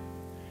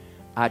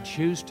 I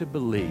choose to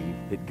believe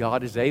that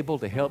God is able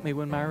to help me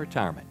with my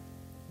retirement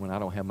when I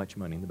don't have much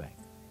money in the bank.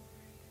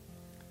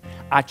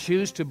 I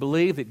choose to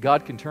believe that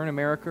God can turn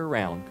America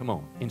around, come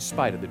on, in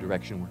spite of the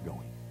direction we're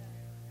going.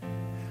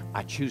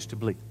 I choose to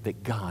believe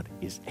that God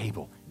is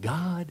able.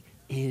 God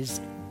is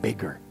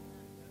bigger.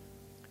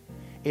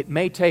 It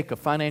may take a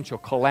financial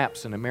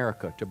collapse in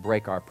America to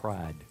break our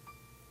pride.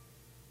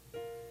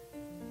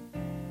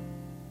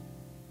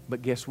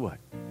 But guess what?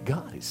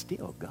 God is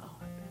still God.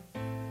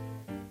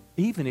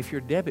 Even if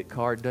your debit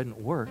card doesn't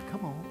work,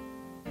 come on.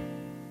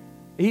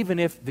 Even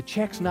if the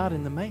check's not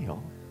in the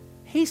mail,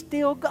 He's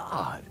still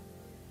God.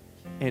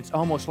 And it's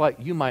almost like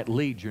you might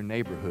lead your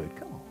neighborhood.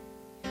 Come on.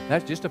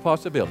 That's just a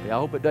possibility. I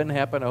hope it doesn't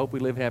happen. I hope we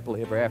live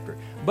happily ever after.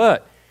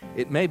 But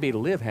it may be to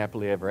live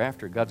happily ever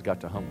after, God's got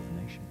to humble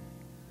the nation.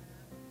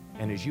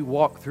 And as you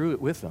walk through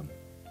it with them,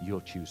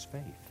 you'll choose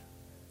faith.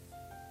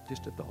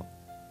 Just a thought.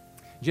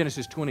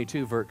 Genesis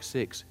 22, verse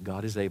 6,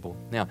 God is able.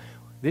 Now,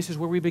 this is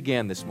where we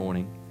began this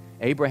morning.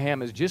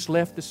 Abraham has just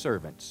left the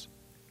servants,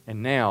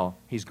 and now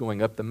he's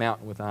going up the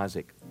mountain with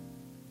Isaac.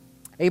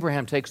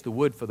 Abraham takes the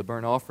wood for the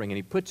burnt offering, and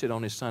he puts it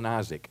on his son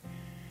Isaac.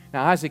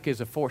 Now, Isaac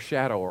is a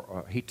foreshadow,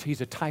 or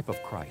he's a type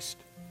of Christ.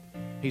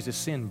 He's a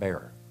sin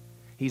bearer.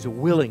 He's a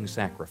willing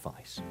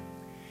sacrifice.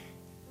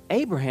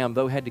 Abraham,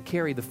 though, had to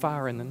carry the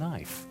fire and the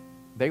knife.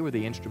 They were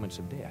the instruments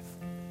of death.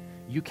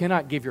 You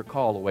cannot give your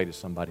call away to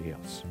somebody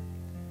else.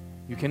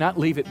 You cannot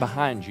leave it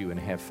behind you and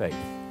have faith.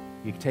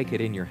 You take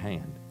it in your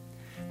hand.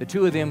 The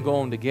two of them go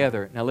on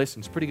together. Now listen,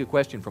 it's a pretty good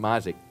question from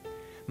Isaac.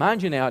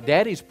 Mind you now,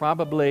 Daddy's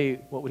probably,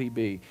 what would he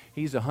be?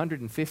 He's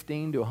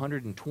 115 to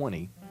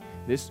 120.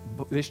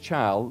 This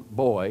child,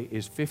 boy,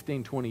 is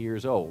 15, 20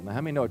 years old. Now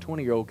how many know a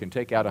 20-year-old can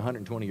take out a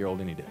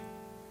 120-year-old any day?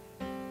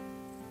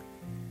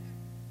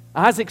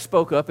 Isaac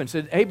spoke up and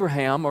said,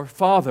 Abraham, or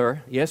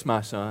Father, yes,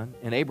 my son.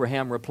 And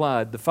Abraham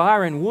replied, the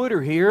fire and wood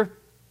are here,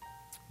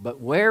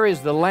 but where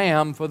is the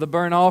lamb for the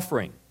burnt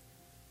offering?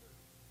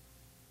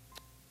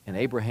 And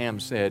Abraham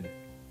said,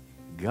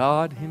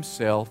 God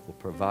Himself will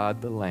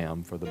provide the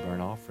lamb for the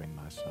burnt offering,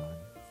 my son.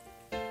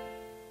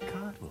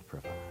 God will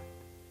provide.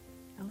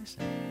 Now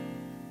listen,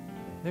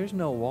 there's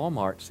no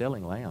Walmart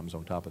selling lambs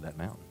on top of that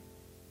mountain.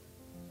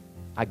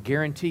 I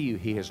guarantee you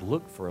He has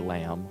looked for a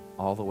lamb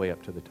all the way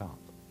up to the top.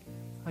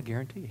 I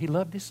guarantee you. He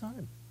loved His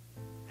son.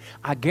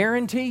 I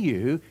guarantee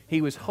you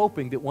He was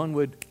hoping that one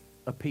would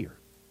appear.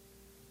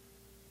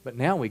 But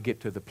now we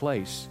get to the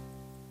place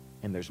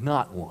and there's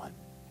not one.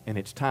 And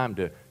it's time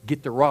to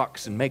get the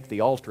rocks and make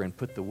the altar and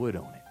put the wood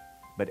on it.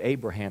 But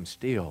Abraham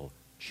still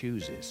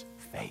chooses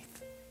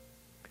faith.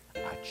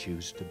 I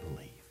choose to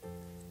believe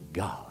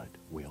God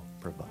will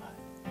provide.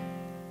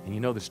 And you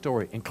know the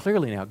story. And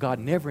clearly now, God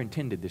never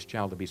intended this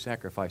child to be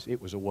sacrificed.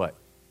 It was a what?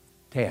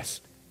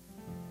 Test.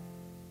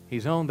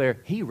 He's on there.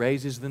 He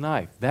raises the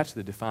knife. That's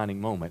the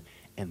defining moment.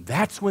 And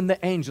that's when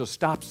the angel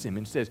stops him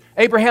and says,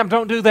 Abraham,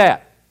 don't do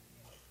that.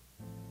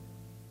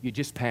 You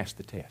just passed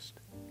the test.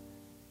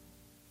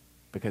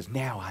 Because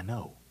now I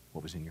know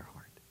what was in your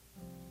heart.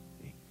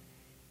 See?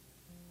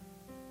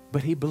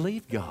 But he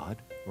believed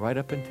God right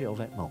up until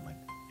that moment.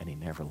 and he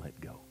never let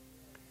go.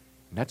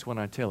 And that's when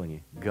I'm telling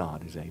you,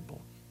 God is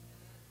able.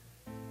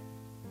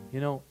 You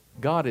know,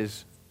 God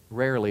is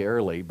rarely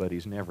early, but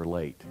he's never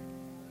late.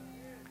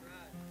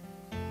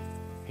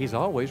 He's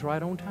always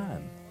right on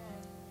time.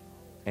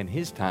 And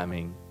his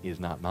timing is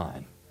not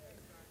mine.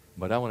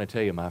 But I want to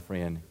tell you, my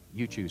friend,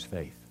 you choose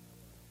faith.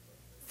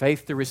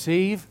 Faith to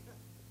receive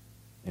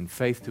and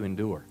faith to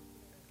endure.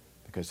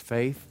 Because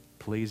faith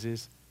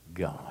pleases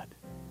God.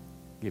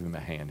 Give him a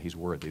hand. He's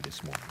worthy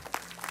this morning.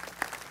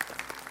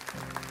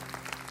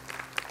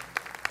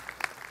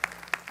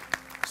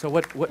 So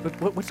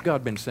what's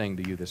God been saying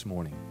to you this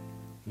morning?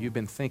 You've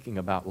been thinking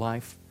about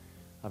life.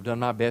 I've done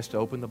my best to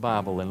open the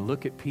Bible and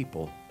look at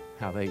people,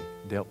 how they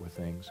dealt with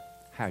things.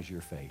 How's your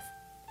faith?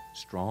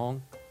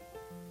 Strong?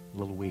 A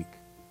little weak?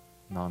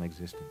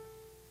 Non-existent?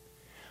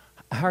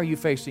 How are you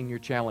facing your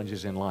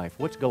challenges in life?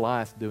 What's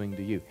Goliath doing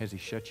to you? Has he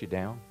shut you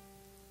down?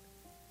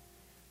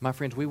 My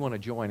friends, we want to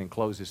join and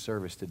close this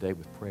service today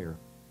with prayer.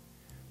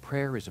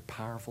 Prayer is a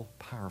powerful,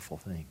 powerful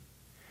thing.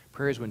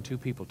 Prayer is when two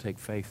people take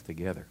faith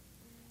together.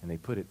 And they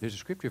put it, there's a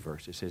scripture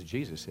verse that says,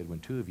 Jesus said, when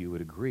two of you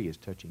would agree as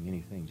touching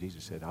anything,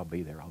 Jesus said, I'll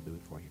be there, I'll do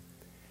it for you.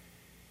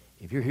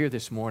 If you're here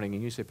this morning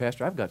and you say,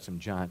 Pastor, I've got some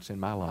giants in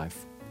my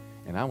life,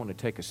 and I want to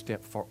take a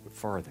step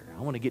further.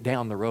 I want to get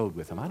down the road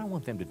with them. I don't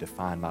want them to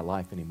define my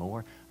life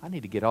anymore. I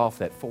need to get off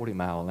that 40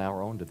 mile an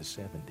hour onto the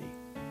 70.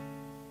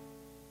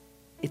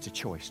 It's a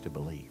choice to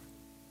believe.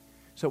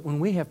 So when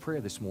we have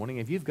prayer this morning,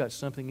 if you've got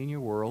something in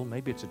your world,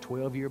 maybe it's a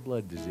 12-year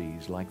blood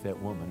disease like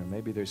that woman, or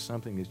maybe there's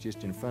something that's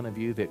just in front of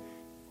you that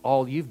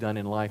all you've done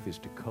in life is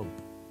to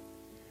cope.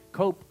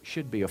 Cope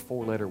should be a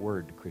 4-letter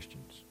word to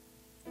Christians.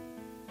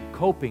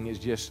 Coping is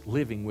just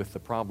living with the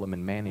problem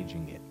and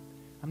managing it.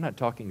 I'm not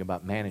talking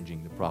about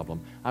managing the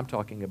problem. I'm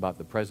talking about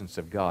the presence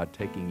of God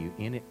taking you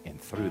in it and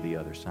through the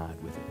other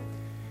side with it.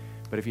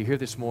 But if you're here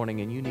this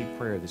morning and you need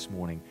prayer this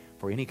morning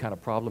for any kind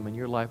of problem in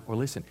your life, or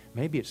listen,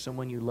 maybe it's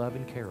someone you love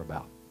and care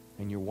about,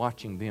 and you're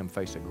watching them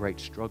face a great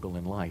struggle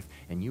in life,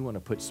 and you want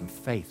to put some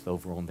faith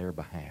over on their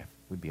behalf,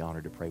 we'd be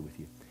honored to pray with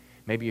you.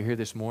 Maybe you're here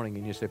this morning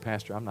and you say,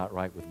 Pastor, I'm not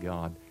right with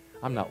God.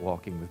 I'm not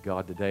walking with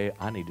God today.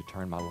 I need to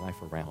turn my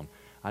life around.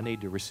 I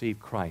need to receive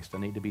Christ. I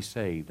need to be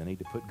saved. I need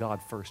to put God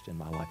first in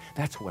my life.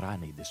 That's what I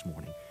need this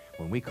morning.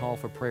 When we call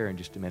for prayer in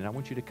just a minute, I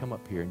want you to come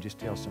up here and just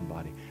tell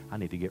somebody, I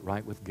need to get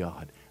right with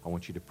God. I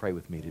want you to pray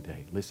with me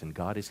today. Listen,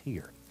 God is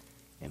here,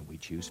 and we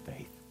choose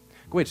faith.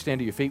 Go ahead and stand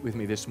to your feet with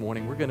me this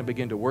morning. We're going to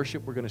begin to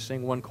worship. We're going to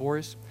sing one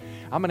chorus.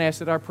 I'm going to ask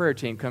that our prayer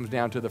team comes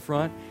down to the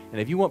front.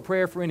 And if you want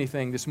prayer for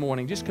anything this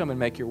morning, just come and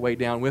make your way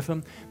down with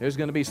them. There's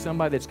going to be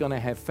somebody that's going to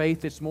have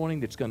faith this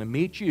morning that's going to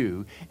meet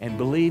you and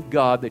believe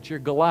God that your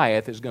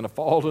Goliath is going to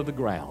fall to the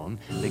ground.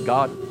 That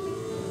God...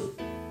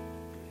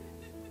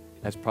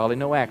 That's probably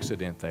no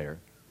accident there,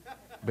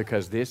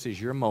 because this is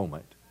your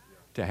moment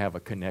to have a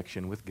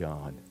connection with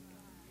God.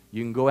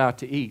 You can go out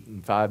to eat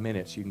in 5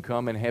 minutes. You can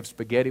come and have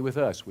spaghetti with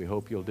us. We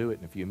hope you'll do it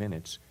in a few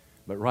minutes.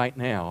 But right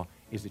now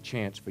is a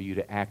chance for you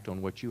to act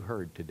on what you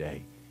heard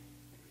today.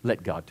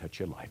 Let God touch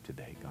your life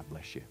today. God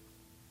bless you.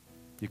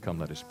 You come,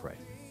 let us pray.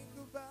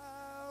 Think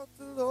about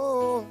the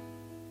Lord,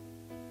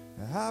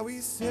 how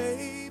he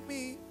saved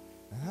me,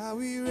 how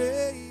he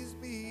raised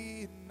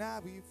me, and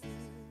how he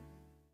filled